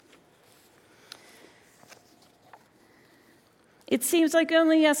It seems like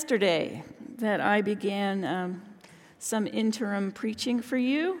only yesterday that I began some interim preaching for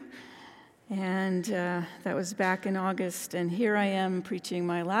you, and that was back in August, and here I am preaching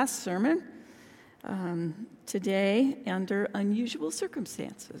my last sermon today under unusual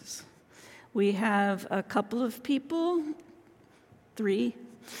circumstances. We have a couple of people, 3,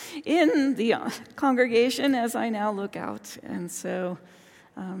 in the congregation as I now look out, and so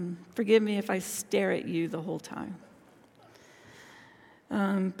forgive me if I stare at you the whole time.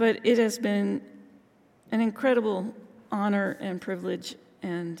 But it has been an incredible honor and privilege,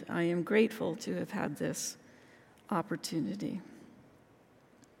 and I am grateful to have had this opportunity.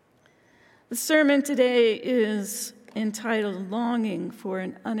 The sermon today is entitled Longing for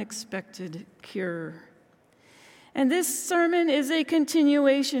an Unexpected Cure. And this sermon is a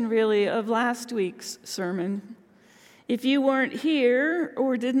continuation, really, of last week's sermon. If you weren't here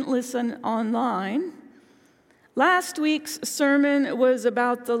or didn't listen online, last week's sermon was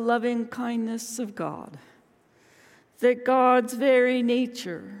about the loving kindness of God, that God's very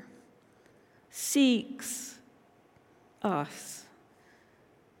nature seeks us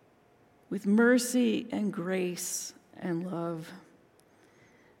with mercy and grace and love.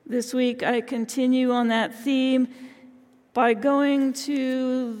 This week I continue on that theme by going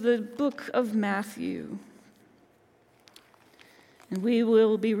to the book of Matthew. And we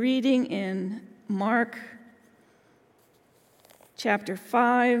will be reading in Mark chapter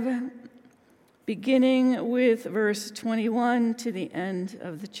 5, beginning with verse 21 to the end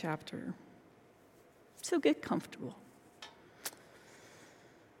of the chapter. So get comfortable.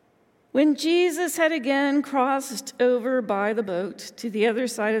 When Jesus had again crossed over by the boat to the other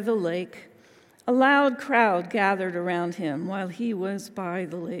side of the lake, a loud crowd gathered around him while he was by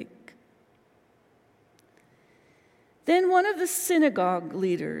the lake. Then one of the synagogue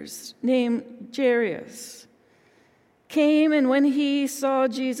leaders, named Jairus, came, and when he saw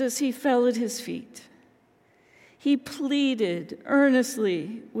Jesus, he fell at his feet. He pleaded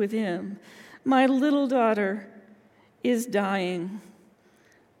earnestly with him, "My little daughter is dying.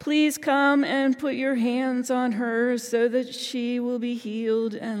 Please come and put your hands on her so that she will be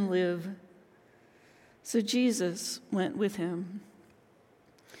healed and live." So Jesus went with him.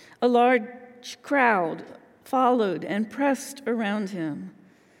 A large crowd followed and pressed around him.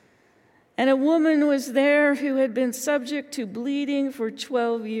 And a woman was there who had been subject to bleeding for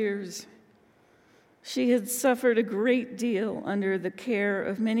 12 years. She had suffered a great deal under the care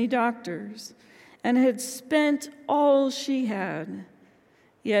of many doctors and had spent all she had.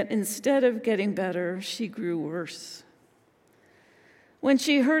 Yet instead of getting better, she grew worse. When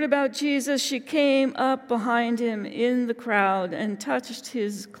she heard about Jesus, she came up behind him in the crowd and touched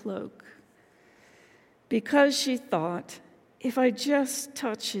his cloak, because she thought, "If I just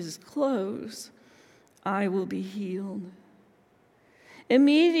touch his clothes, I will be healed."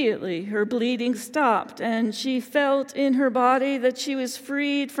 Immediately, her bleeding stopped, and she felt in her body that she was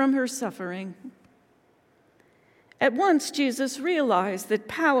freed from her suffering. At once, Jesus realized that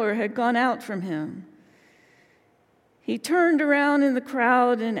power had gone out from him. He turned around in the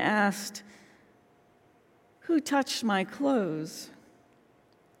crowd and asked, "Who touched my clothes?"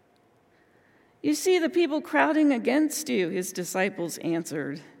 "You see the people crowding against you," his disciples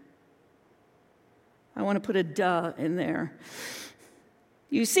answered. I want to put a duh in there.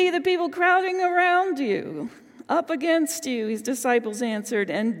 "You see the people crowding around you, up against you," his disciples answered.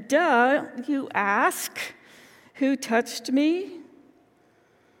 "And duh, you ask, who touched me?"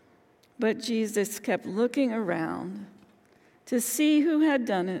 But Jesus kept looking around to see who had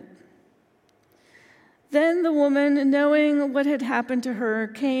done it. Then the woman, knowing what had happened to her,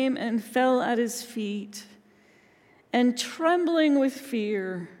 came and fell at his feet, and trembling with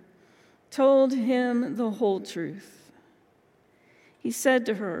fear, told him the whole truth. He said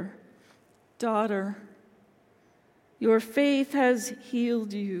to her, "Daughter, your faith has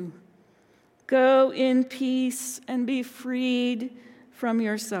healed you. Go in peace and be freed from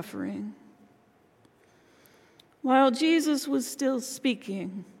your suffering." While Jesus was still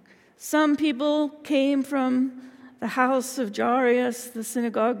speaking, some people came from the house of Jairus, the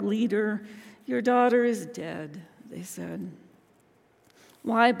synagogue leader. "Your daughter is dead," they said.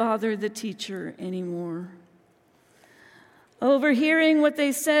 "Why bother the teacher anymore?" Overhearing what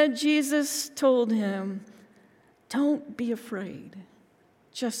they said, Jesus told him, "Don't be afraid,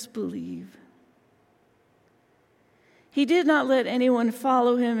 just believe." He did not let anyone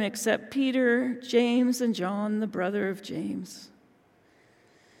follow him except Peter, James, and John, the brother of James.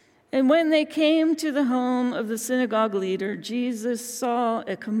 And when they came to the home of the synagogue leader, Jesus saw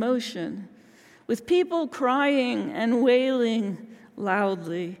a commotion with people crying and wailing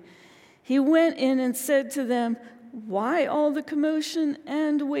loudly. He went in and said to them, why all the commotion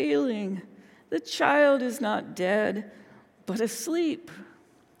and wailing? The child is not dead, but asleep."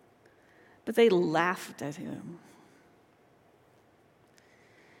 But they laughed at him.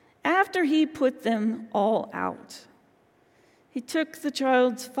 After he put them all out, he took the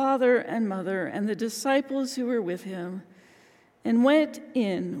child's father and mother and the disciples who were with him and went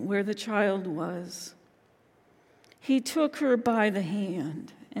in where the child was. He took her by the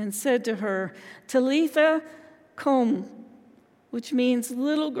hand and said to her, "Talitha cum," which means,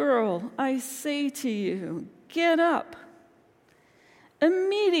 "Little girl, I say to you, get up."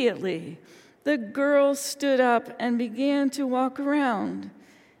 Immediately, the girl stood up and began to walk around,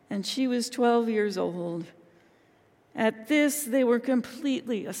 and she was 12 years old. At this, they were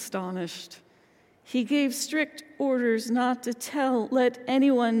completely astonished. He gave strict orders not to let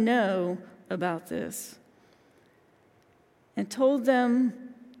anyone know about this, and told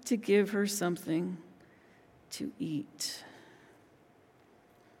them to give her something to eat.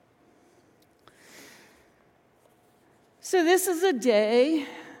 So this is a day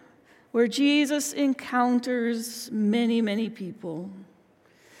where Jesus encounters many, many people.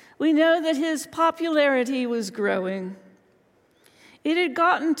 We know that his popularity was growing. It had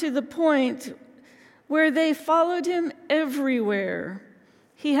gotten to the point where they followed him everywhere.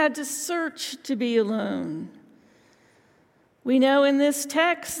 He had to search to be alone. We know in this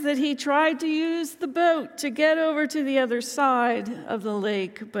text that he tried to use the boat to get over to the other side of the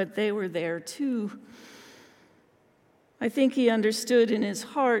lake, but they were there too. I think he understood in his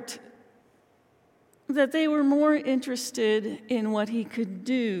heart that they were more interested in what he could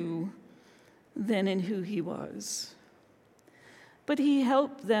do than in who he was. But he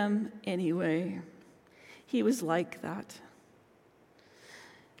helped them anyway. He was like that.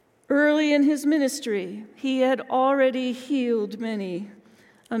 Early in his ministry, he had already healed many: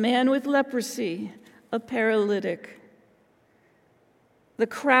 a man with leprosy, a paralytic. The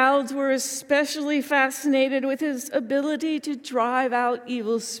crowds were especially fascinated with his ability to drive out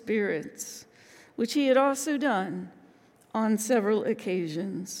evil spirits, which he had also done on several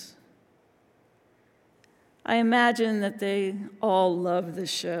occasions. I imagine that they all loved the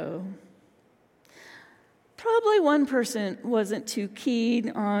show. Probably one person wasn't too keen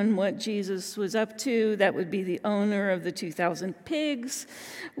on what Jesus was up to. That would be the owner of the 2,000 pigs,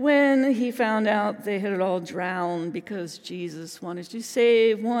 when he found out they had all drowned because Jesus wanted to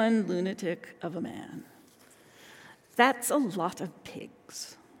save one lunatic of a man. That's a lot of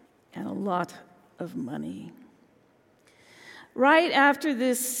pigs and a lot of money. Right after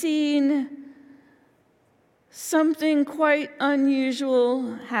this scene, something quite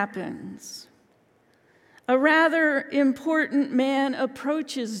unusual happens. A rather important man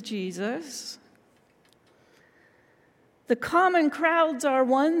approaches Jesus. The common crowds are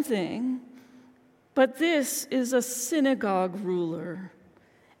one thing, but this is a synagogue ruler,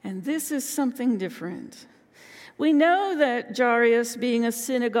 and this is something different. We know that Jairus, being a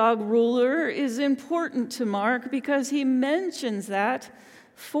synagogue ruler, is important to Mark because he mentions that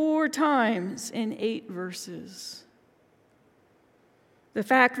 4 times in 8 verses. The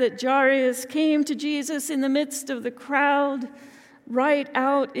fact that Jairus came to Jesus in the midst of the crowd, right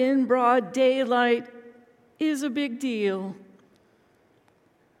out in broad daylight, is a big deal.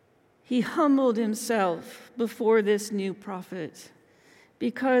 He humbled himself before this new prophet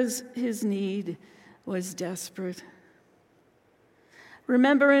because his need was desperate.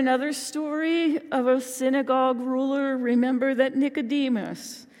 Remember another story of a synagogue ruler? Remember that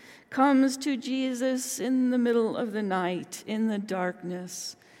Nicodemus comes to Jesus in the middle of the night, in the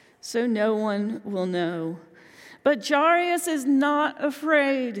darkness, so no one will know. But Jairus is not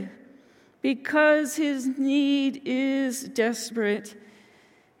afraid because his need is desperate.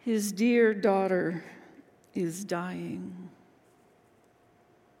 His dear daughter is dying.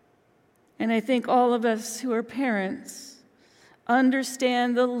 And I think all of us who are parents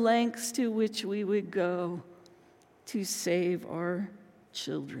understand the lengths to which we would go to save our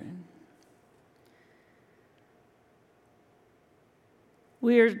children.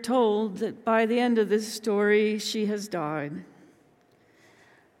 We are told that by the end of this story, she has died.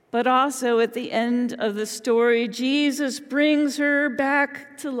 But also at the end of the story, Jesus brings her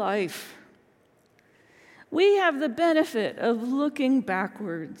back to life. We have the benefit of looking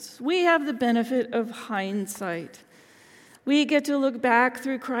backwards. We have the benefit of hindsight. We get to look back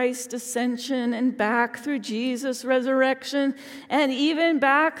through Christ's ascension and back through Jesus' resurrection and even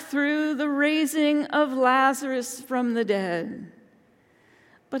back through the raising of Lazarus from the dead.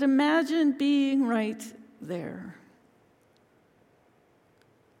 But imagine being right there.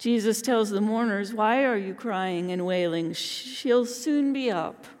 Jesus tells the mourners, "Why are you crying and wailing? She'll soon be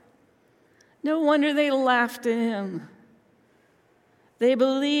up." No wonder they laughed at him. They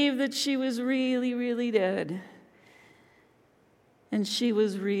believed that she was really, really dead. And she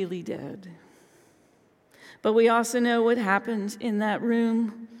was really dead. But we also know what happened in that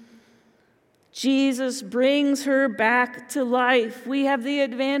room. Jesus brings her back to life. We have the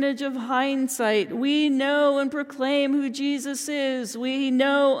advantage of hindsight. We know and proclaim who Jesus is. We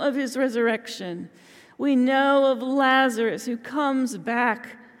know of his resurrection. We know of Lazarus who comes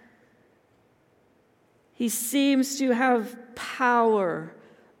back. He seems to have power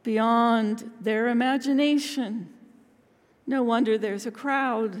beyond their imagination. No wonder there's a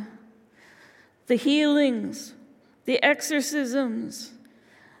crowd. The healings, the exorcisms.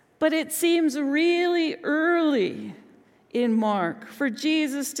 But it seems really early in Mark for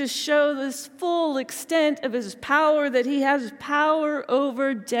Jesus to show this full extent of his power, that he has power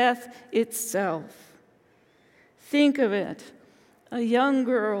over death itself. Think of it. A young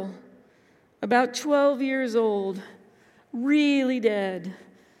girl, about 12 years old, really dead.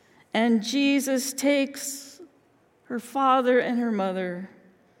 And Jesus takes her father and her mother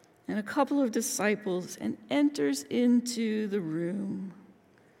and a couple of disciples and enters into the room,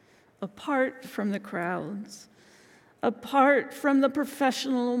 apart from the crowds, apart from the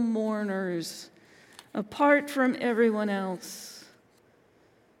professional mourners, apart from everyone else.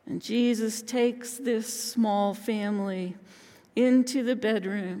 And Jesus takes this small family into the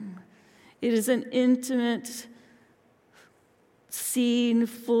bedroom. It is an intimate scene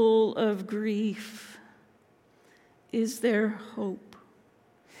full of grief. Is there hope?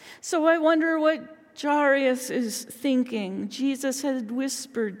 So I wonder what Jairus is thinking. Jesus had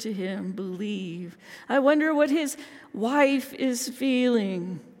whispered to him, believe. I wonder what his wife is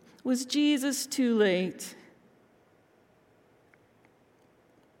feeling. Was Jesus too late?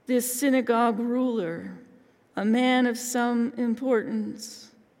 This synagogue ruler, a man of some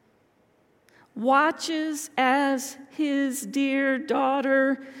importance, watches as his dear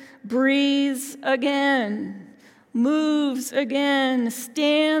daughter breathes again, moves again,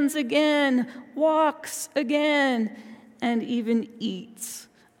 stands again, walks again, and even eats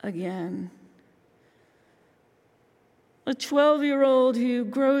again. A 12-year-old who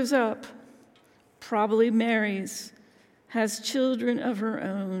grows up, probably marries, has children of her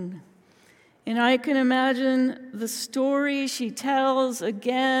own. And I can imagine the story she tells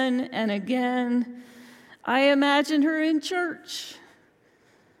again and again. I imagine her in church,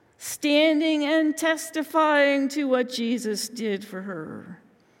 standing and testifying to what Jesus did for her.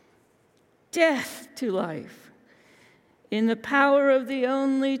 Death to life, in the power of the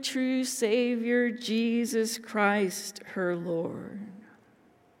only true Savior, Jesus Christ, her Lord.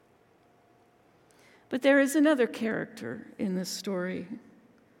 But there is another character in this story.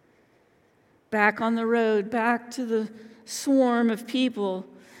 Back on the road, back to the swarm of people,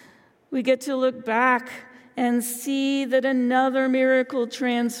 we get to look back and see that another miracle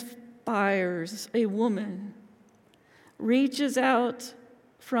transpires. A woman reaches out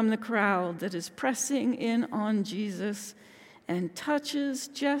from the crowd that is pressing in on Jesus and touches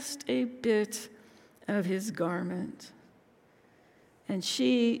just a bit of his garment. And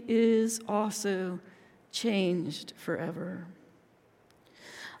she is also changed forever.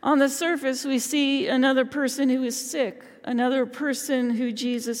 On the surface, we see another person who is sick, another person who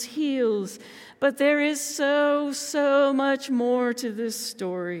Jesus heals. But there is so much more to this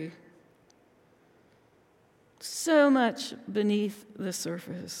story. So much beneath the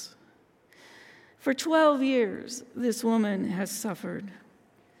surface. For 12 years, this woman has suffered.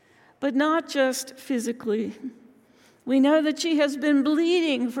 But not just physically. We know that she has been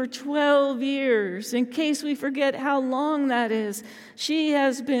bleeding for 12 years. In case we forget how long that is, she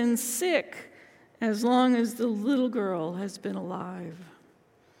has been sick as long as the little girl has been alive.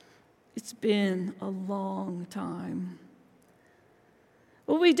 It's been a long time.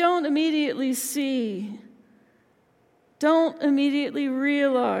 What we don't immediately see, don't immediately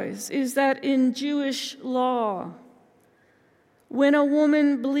realize, is that in Jewish law, when a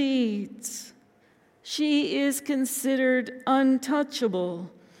woman bleeds, she is considered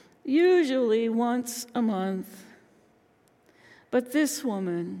untouchable, usually once a month. But this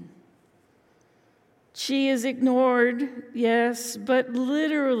woman, she is ignored, yes, but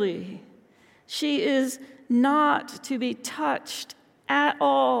literally, she is not to be touched at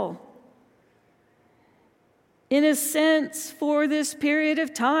all. In a sense, for this period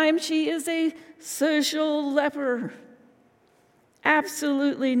of time, she is a social leper.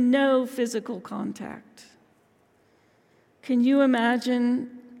 Absolutely no physical contact. Can you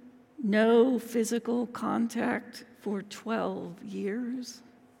imagine no physical contact for 12 years?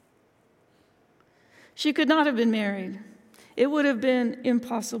 She could not have been married. It would have been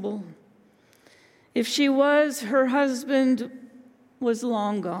impossible. If she was, her husband was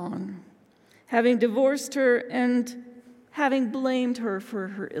long gone, having divorced her and having blamed her for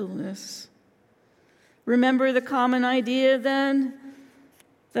her illness. Remember the common idea then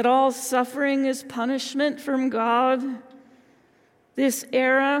that all suffering is punishment from God? This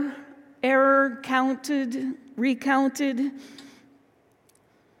error recounted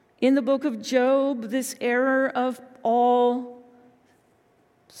in the book of Job, this error of all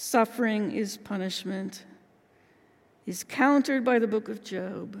suffering is punishment, is countered by the book of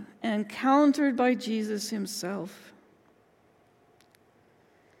Job and countered by Jesus himself.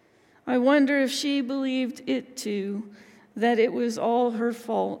 I wonder if she believed it too, that it was all her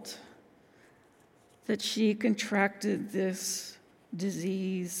fault that she contracted this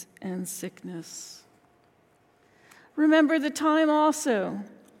disease and sickness. Remember the time also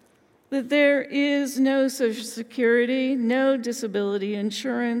that there is no Social Security, no disability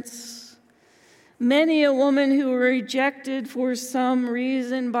insurance. Many a woman who were rejected for some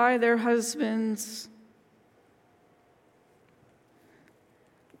reason by their husbands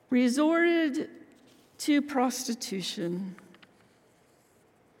resorted to prostitution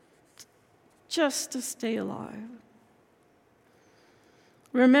just to stay alive.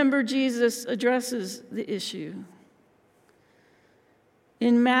 Remember, Jesus addresses the issue.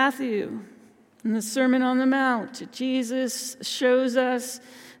 In Matthew, in the Sermon on the Mount, Jesus shows us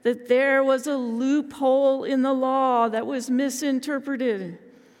that there was a loophole in the law that was misinterpreted.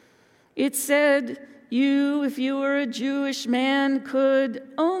 It said, if you were a Jewish man, could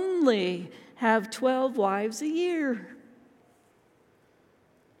only have 12 wives a year.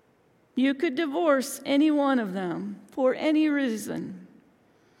 You could divorce any one of them for any reason.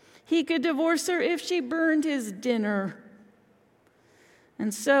 He could divorce her if she burned his dinner.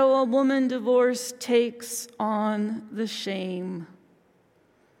 And so a woman divorced takes on the shame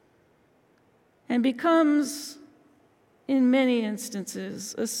and becomes, in many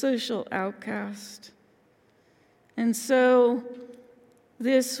instances, a social outcast. And so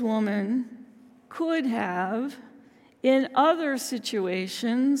this woman could have, in other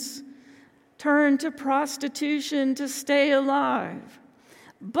situations, turned to prostitution to stay alive.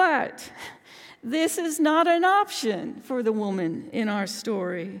 But this is not an option for the woman in our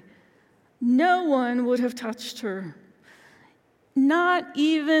story. No one would have touched her. Not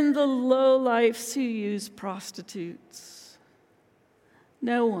even the lowlifes who use prostitutes.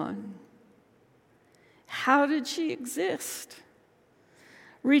 No one. How did she exist?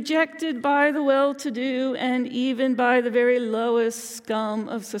 Rejected by the well-to-do and even by the very lowest scum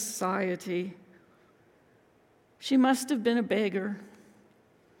of society. She must have been a beggar.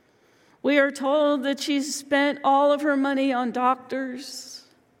 We are told that she spent all of her money on doctors,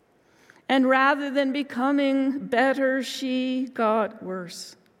 and rather than becoming better, she got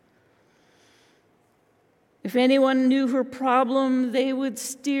worse. If anyone knew her problem, they would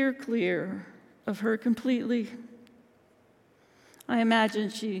steer clear of her completely. I imagine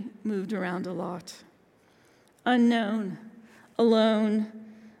she moved around a lot. Unknown, alone,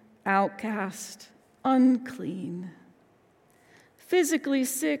 outcast, unclean. Physically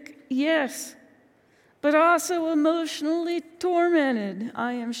sick, yes, but also emotionally tormented,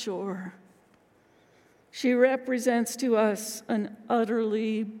 I am sure. She represents to us an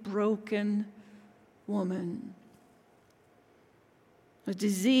utterly broken woman. A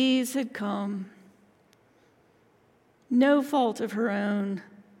disease had come, no fault of her own,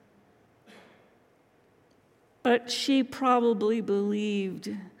 but she probably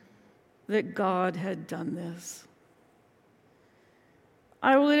believed that God had done this.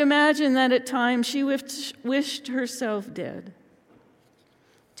 I would imagine that at times she wished herself dead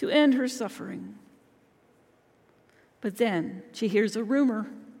to end her suffering. But then she hears a rumor.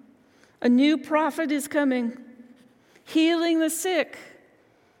 A new prophet is coming, healing the sick,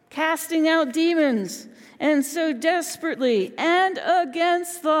 casting out demons. And so desperately and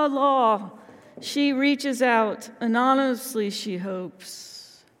against the law, she reaches out, anonymously she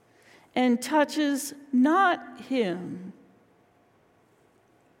hopes, and touches not him,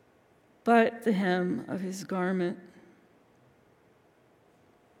 but the hem of his garment.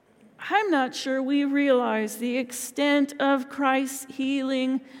 I'm not sure we realize the extent of Christ's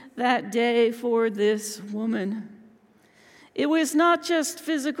healing that day for this woman. It was not just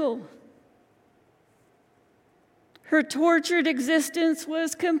physical. Her tortured existence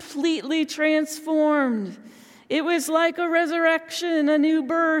was completely transformed. It was like a resurrection, a new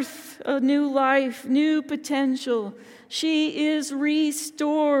birth, a new life, new potential. She is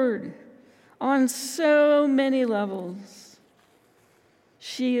restored on so many levels.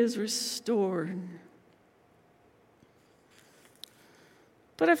 She is restored.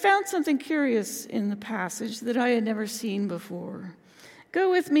 But I found something curious in the passage that I had never seen before. Go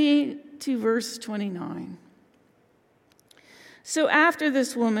with me to verse 29. So after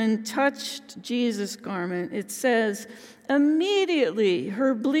this woman touched Jesus' garment, it says, immediately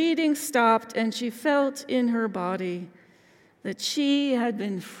her bleeding stopped, and she felt in her body that she had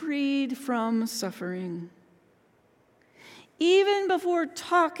been freed from suffering. Even before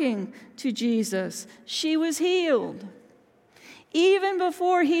talking to Jesus, she was healed. Even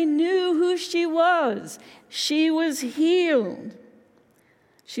before he knew who she was healed.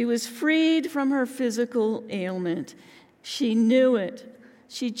 She was freed from her physical ailment. She knew it.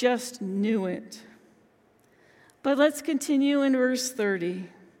 She just knew it. But let's continue in verse 30.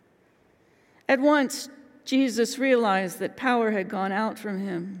 At once, Jesus realized that power had gone out from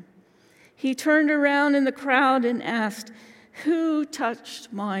him. He turned around in the crowd and asked, "Who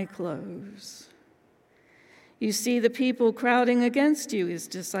touched my clothes?" "You see the people crowding against you," his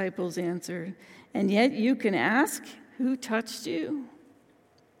disciples answered, "and yet you can ask, 'Who touched you?'"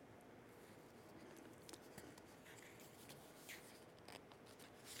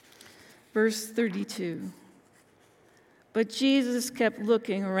 Verse 32. But Jesus kept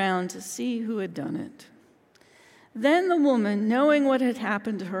looking around to see who had done it. Then the woman, knowing what had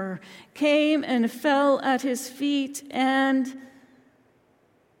happened to her, came and fell at his feet and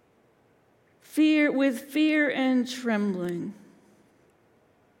with fear and trembling,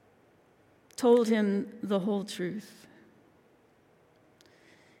 told him the whole truth.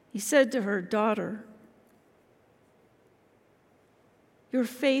 He said to her, "Daughter, your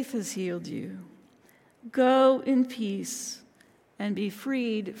faith has healed you. Go in peace and be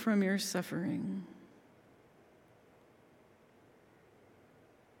freed from your suffering."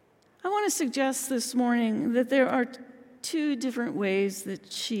 I want to suggest this morning that there are two different ways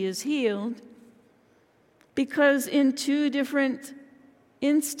that she is healed, because in two different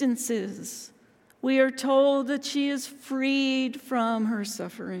instances, we are told that she is freed from her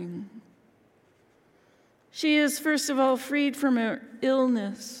suffering. She is, first of all, freed from her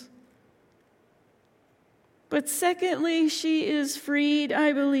illness. But secondly, she is freed,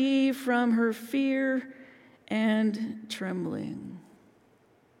 I believe, from her fear and trembling.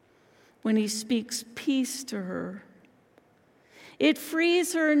 When he speaks peace to her, it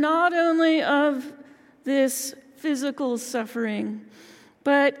frees her not only of this physical suffering,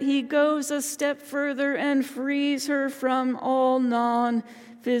 but he goes a step further and frees her from all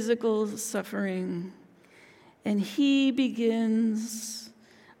non-physical suffering. And he begins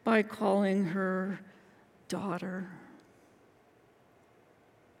by calling her daughter.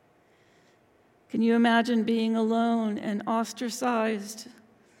 Can you imagine being alone and ostracized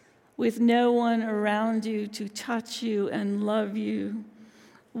with no one around you to touch you and love you?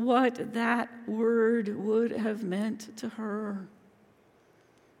 What that word would have meant to her.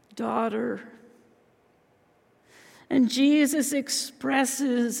 Daughter. And Jesus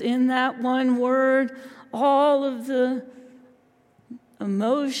expresses in that one word all of the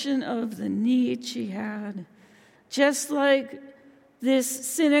emotion of the need she had. Just like this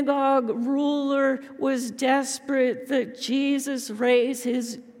synagogue ruler was desperate that Jesus raise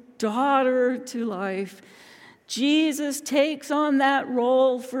his daughter to life, Jesus takes on that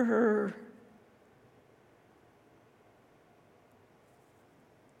role for her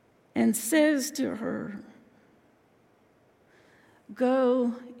and says to her,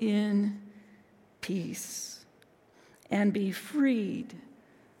 "Go in peace and be freed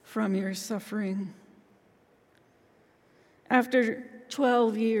from your suffering." After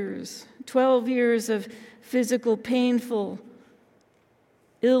 12 years of physical painful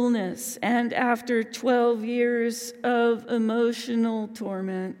illness, and after 12 years of emotional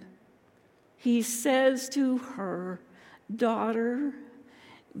torment, he says to her, "Daughter,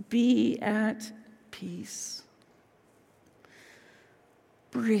 be at peace."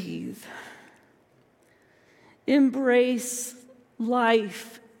 Breathe. Embrace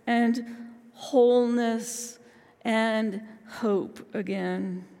life and wholeness and hope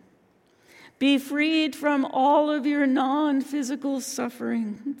again. Be freed from all of your non-physical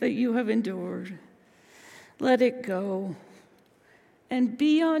suffering that you have endured. Let it go and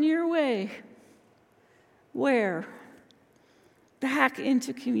be on your way. Where? Back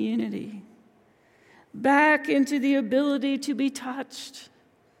into community. Back into the ability to be touched.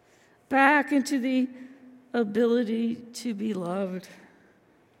 Back into the ability to be loved.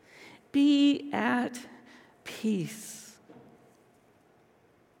 Be at peace.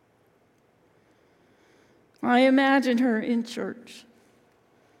 I imagine her in church,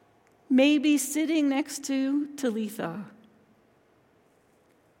 maybe sitting next to Talitha,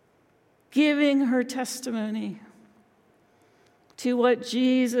 giving her testimony to what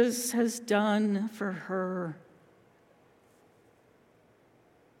Jesus has done for her.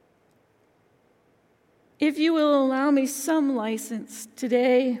 If you will allow me some license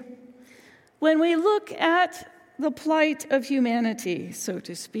today, when we look at the plight of humanity, so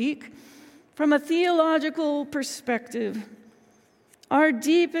to speak, from a theological perspective, our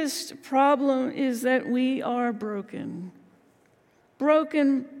deepest problem is that we are broken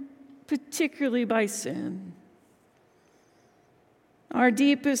particularly by sin. Our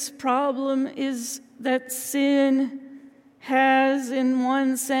deepest problem is that sin has, in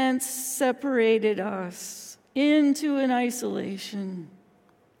one sense, separated us into an isolation.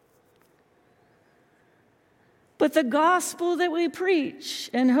 But the gospel that we preach,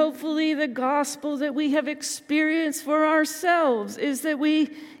 and hopefully the gospel that we have experienced for ourselves, is that we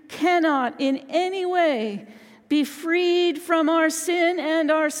cannot in any way be freed from our sin and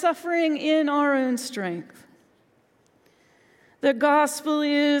our suffering in our own strength. The gospel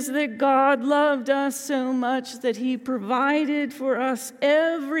is that God loved us so much that he provided for us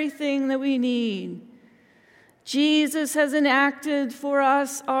everything that we need. Jesus has enacted for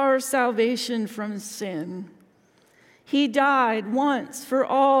us our salvation from sin. He died once for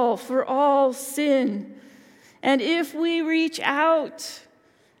all sin. And if we reach out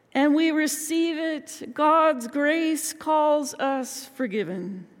and we receive it, God's grace calls us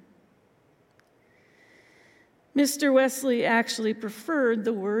forgiven. Mr. Wesley actually preferred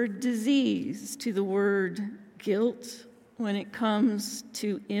the word disease to the word guilt when it comes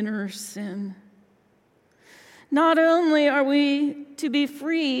to inner sin. Not only are we to be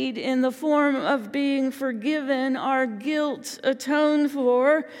freed in the form of being forgiven, our guilt atoned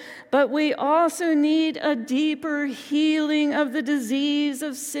for, but we also need a deeper healing of the disease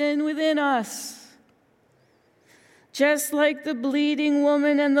of sin within us. Just like the bleeding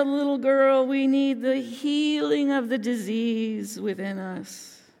woman and the little girl, we need the healing of the disease within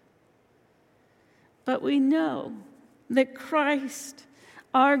us. But we know that Christ,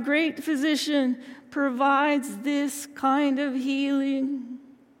 our great physician, provides this kind of healing.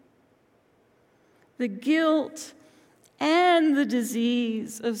 The guilt and the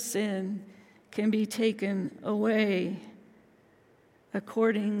disease of sin can be taken away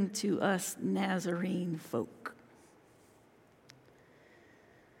according to us Nazarene folk.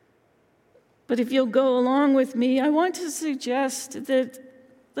 But if you'll go along with me, I want to suggest that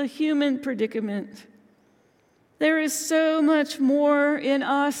the human predicament, there is so much more in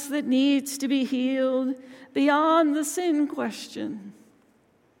us that needs to be healed beyond the sin question.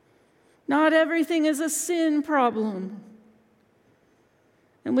 Not everything is a sin problem.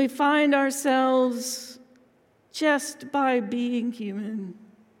 And we find ourselves, just by being human,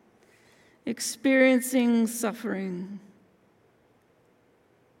 experiencing suffering.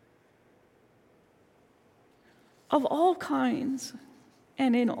 Of all kinds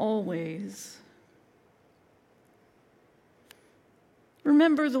and in all ways.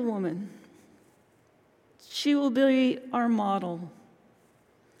 Remember the woman. She will be our model.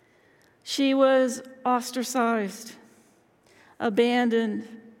 She was ostracized, abandoned,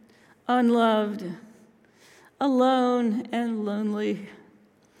 unloved, alone and lonely,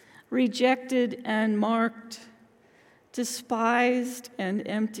 rejected and marked, despised and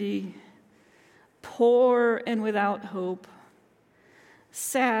empty, poor and without hope,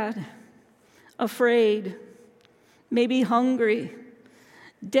 sad, afraid, maybe hungry,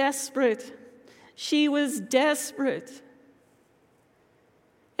 desperate. She was desperate.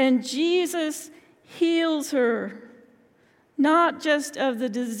 And Jesus heals her, not just of the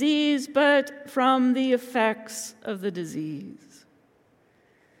disease, but from the effects of the disease.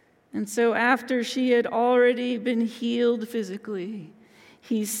 And so after she had already been healed physically,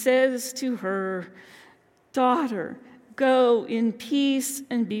 he says to her, "Daughter, go in peace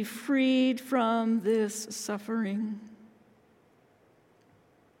and be freed from this suffering."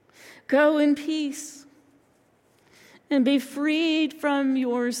 Go in peace and be freed from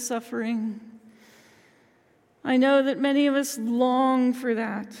your suffering. I know that many of us long for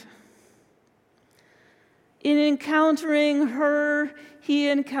that. In encountering her, he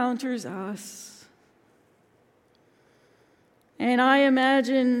encounters us. And I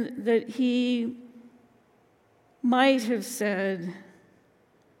imagine that he might have said,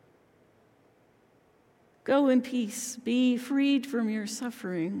 "Go in peace, be freed from your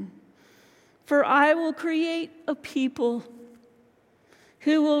suffering, for I will create a people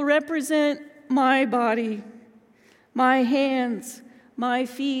who will represent my body, my hands, my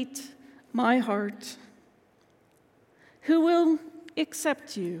feet, my heart, who will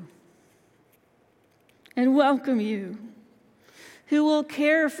accept you and welcome you, who will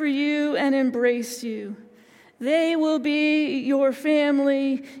care for you and embrace you, They will be your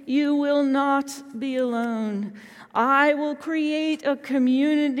family. You will not be alone. I will create a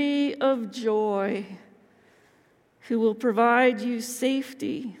community of joy who will provide you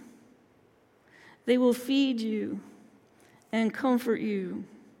safety. They will feed you and comfort you.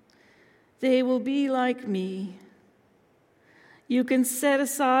 They will be like me. You can set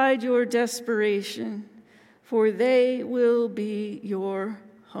aside your desperation, for they will be your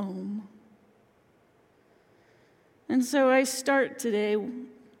home. And so I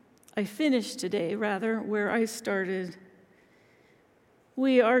finish today, where I started.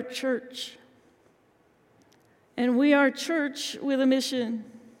 We are church. And we are church with a mission: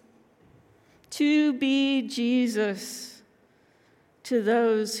 to be Jesus to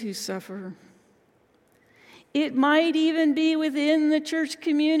those who suffer. It might even be within the church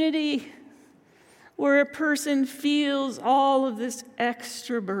community where a person feels all of this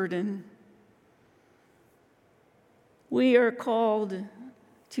extra burden. We are called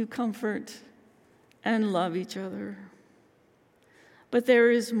to comfort and love each other. But there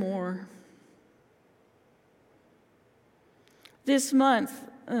is more. This month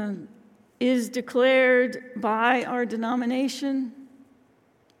is declared by our denomination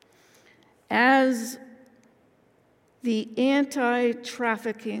as the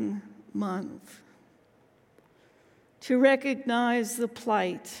Anti-Trafficking Month, to recognize the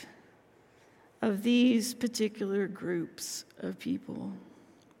plight of these particular groups of people.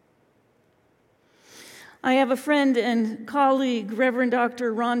 I have a friend and colleague, Reverend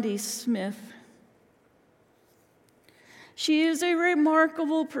Dr. Rondi Smith. She is a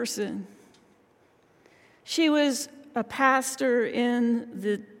remarkable person. She was a pastor in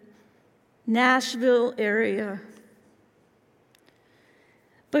the Nashville area.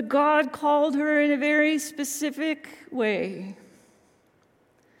 But God called her in a very specific way.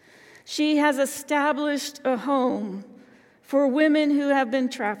 She has established a home for women who have been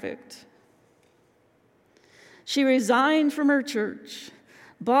trafficked. She resigned from her church,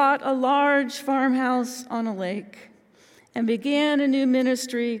 bought a large farmhouse on a lake, and began a new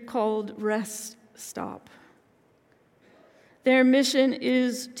ministry called Rest Stop. Their mission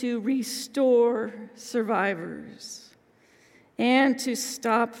is to restore survivors and to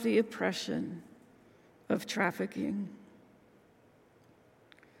stop the oppression of trafficking.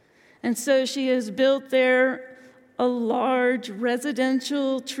 And so she has built there a large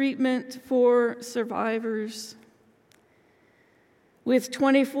residential treatment for survivors with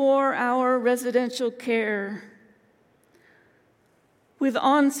 24-hour residential care, with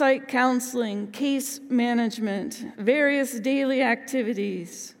on-site counseling, case management, various daily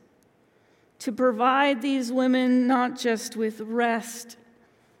activities, to provide these women not just with rest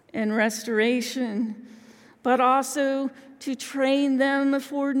and restoration, but also to train them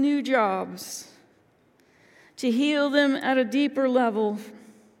for new jobs, to heal them at a deeper level.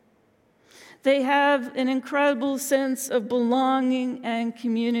 They have an incredible sense of belonging and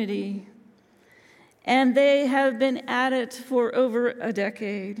community, and they have been at it for over a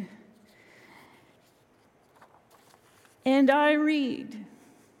decade. And I read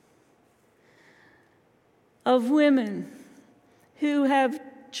of women who have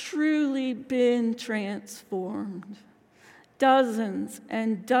truly been transformed. Dozens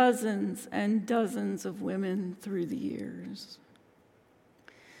and dozens and dozens of women through the years.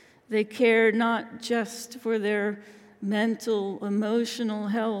 They care not just for their mental, emotional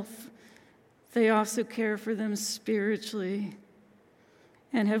health, they also care for them spiritually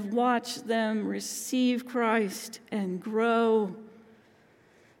and have watched them receive Christ and grow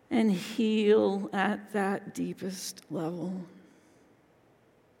and heal at that deepest level.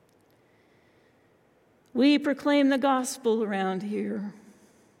 We proclaim the gospel around here.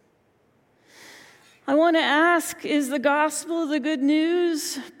 I want to ask, is the gospel, the good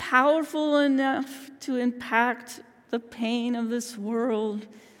news, powerful enough to impact the pain of this world,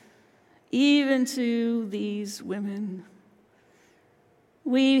 even to these women?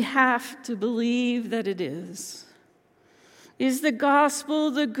 We have to believe that it is. Is the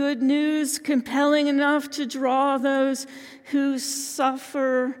gospel, the good news, compelling enough to draw those who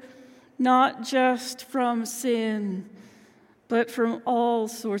suffer not just from sin, but from all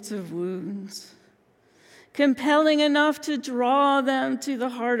sorts of wounds? Compelling enough to draw them to the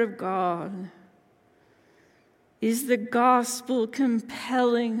heart of God? Is the gospel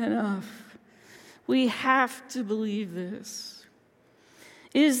compelling enough? We have to believe this.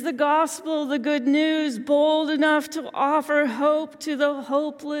 Is the gospel, the good news, bold enough to offer hope to the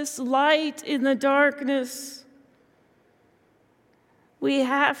hopeless, light in the darkness? We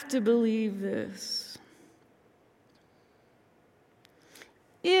have to believe this.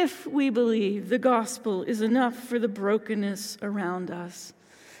 If we believe the gospel is enough for the brokenness around us,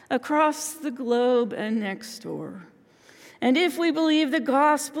 across the globe and next door, and if we believe the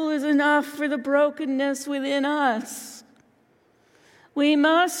gospel is enough for the brokenness within us, we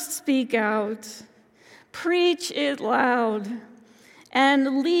must speak out, preach it loud,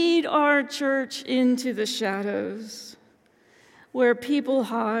 and lead our church into the shadows where people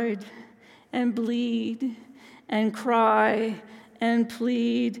hide and bleed and cry and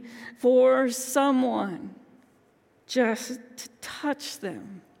plead for someone just to touch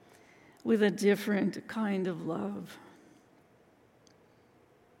them with a different kind of love.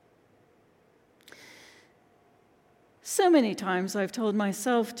 So many times I've told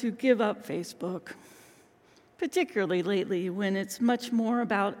myself to give up Facebook, particularly lately when it's much more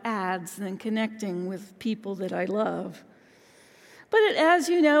about ads than connecting with people that I love. But as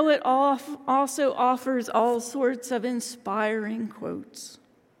you know, it also offers all sorts of inspiring quotes.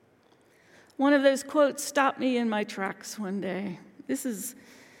 One of those quotes stopped me in my tracks one day. This is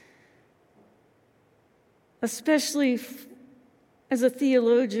especially as a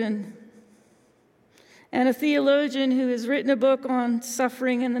theologian, and a theologian who has written a book on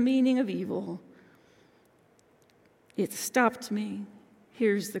suffering and the meaning of evil. It stopped me.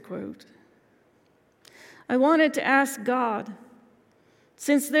 Here's the quote. I wanted to ask God,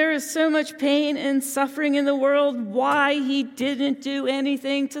 since there is so much pain and suffering in the world, why he didn't do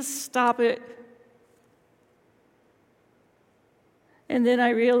anything to stop it. And then I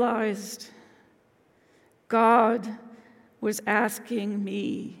realized God was asking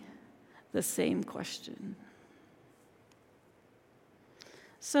me the same question.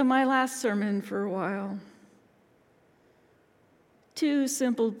 So my last sermon for a while, 2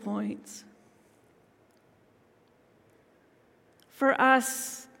 simple points. For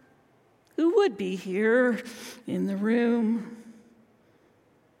us who would be here in the room,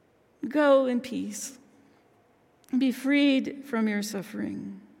 go in peace. Be freed from your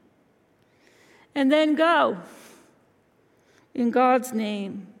suffering. And then go in God's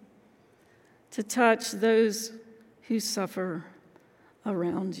name to touch those who suffer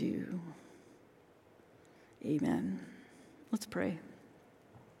around you. Amen. Let's pray.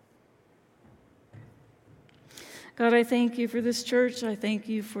 God, I thank you for this church. I thank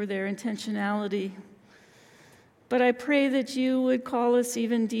you for their intentionality. But I pray that you would call us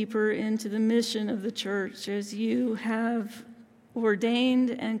even deeper into the mission of the church as you have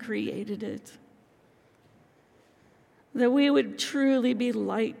ordained and created it. That we would truly be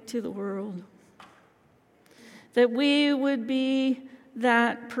light to the world. That we would be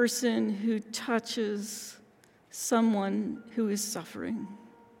that person who touches someone who is suffering.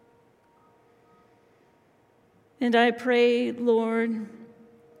 And I pray, Lord,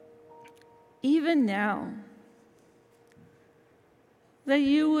 even now, that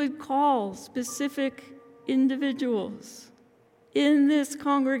you would call specific individuals in this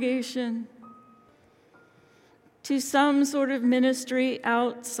congregation to some sort of ministry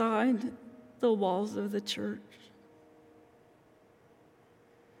outside the walls of the church.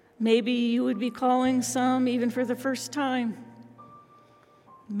 Maybe you would be calling some even for the first time.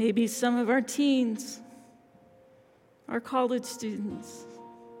 Maybe some of our teens, our college students.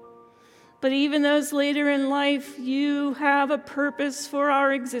 But even those later in life, you have a purpose for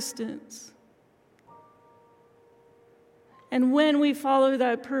our existence. And when we follow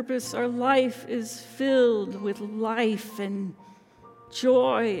that purpose, our life is filled with life and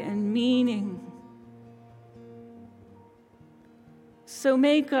joy and meaning. So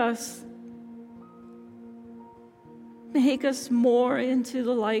make us more into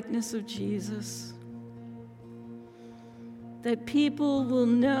the likeness of Jesus. That people will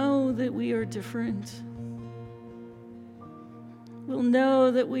know that we are different. Will know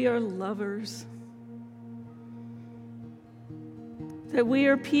that we are lovers. That we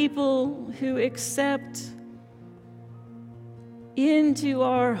are people who accept into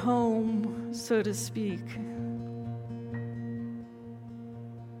our home, so to speak,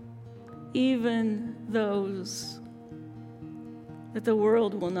 even those that the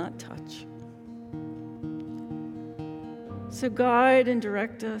world will not touch. So guide and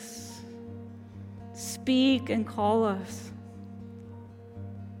direct us, speak and call us.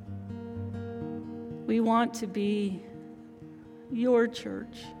 We want to be your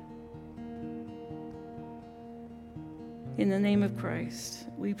church. In the name of Christ,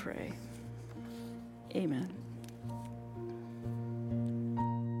 we pray. Amen.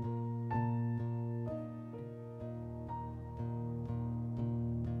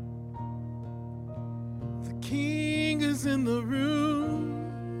 King is in the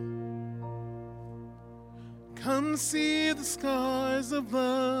room. Come see the scars of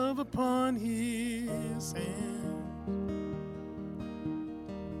love upon his hand.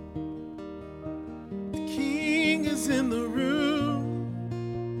 The King is in the room.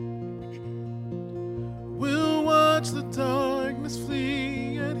 We'll watch the darkness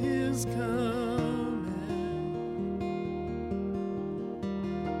flee at his command.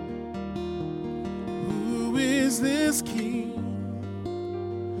 Who is this King?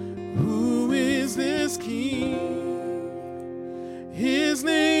 Who is this King? His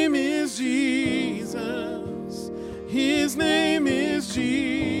name is Jesus. His name is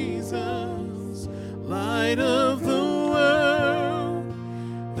Jesus. Light of the world.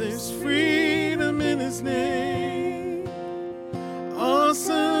 There's freedom in his name.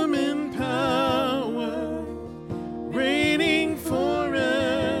 Awesome in power. Reigning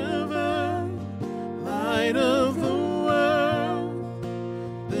forever. Light of the world.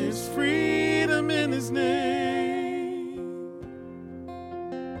 There's freedom in his name.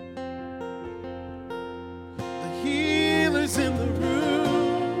 In the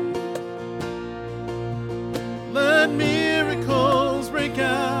room, let miracles break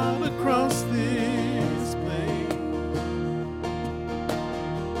out across this place.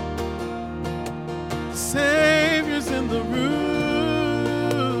 The Savior's in the room,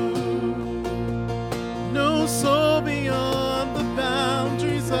 no soul beyond the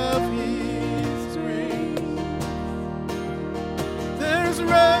boundaries of his grace. There's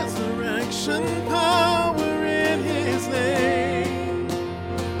resurrection power in his name.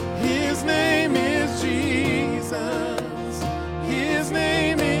 His name is Jesus. His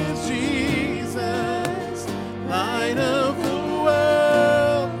name is Jesus. Light of the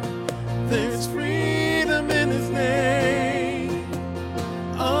world. There's freedom in his name.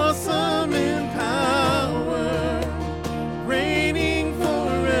 Awesome in power. Reigning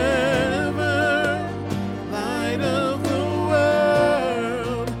forever. Light of the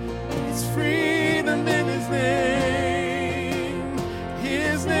world. It's freedom in his name.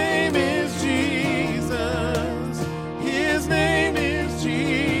 His name is Jesus. His name is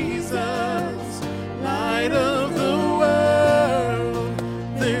Jesus. Light of the world.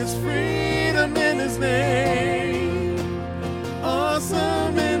 There's freedom in his name.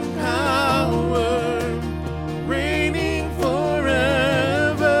 Awesome in power. Reigning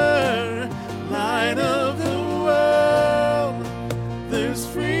forever. Light of the world. There's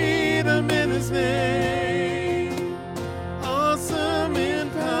freedom in his name. Awesome in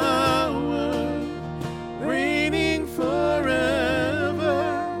power, reigning forever.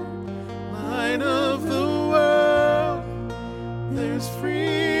 Light of the world, there's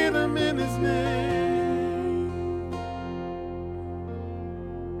freedom in his name.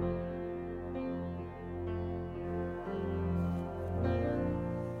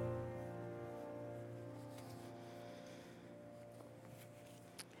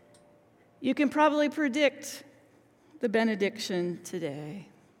 You can probably predict the benediction today.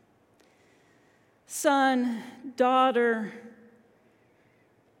 Son, daughter,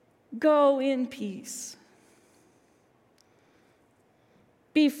 go in peace.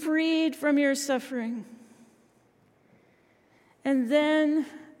 Be freed from your suffering. And then,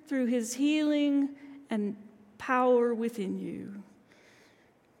 through his healing and power within you,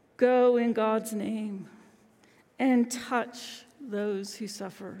 go in God's name and touch those who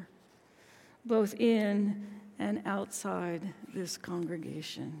suffer, both in and outside this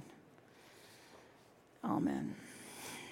congregation. Amen.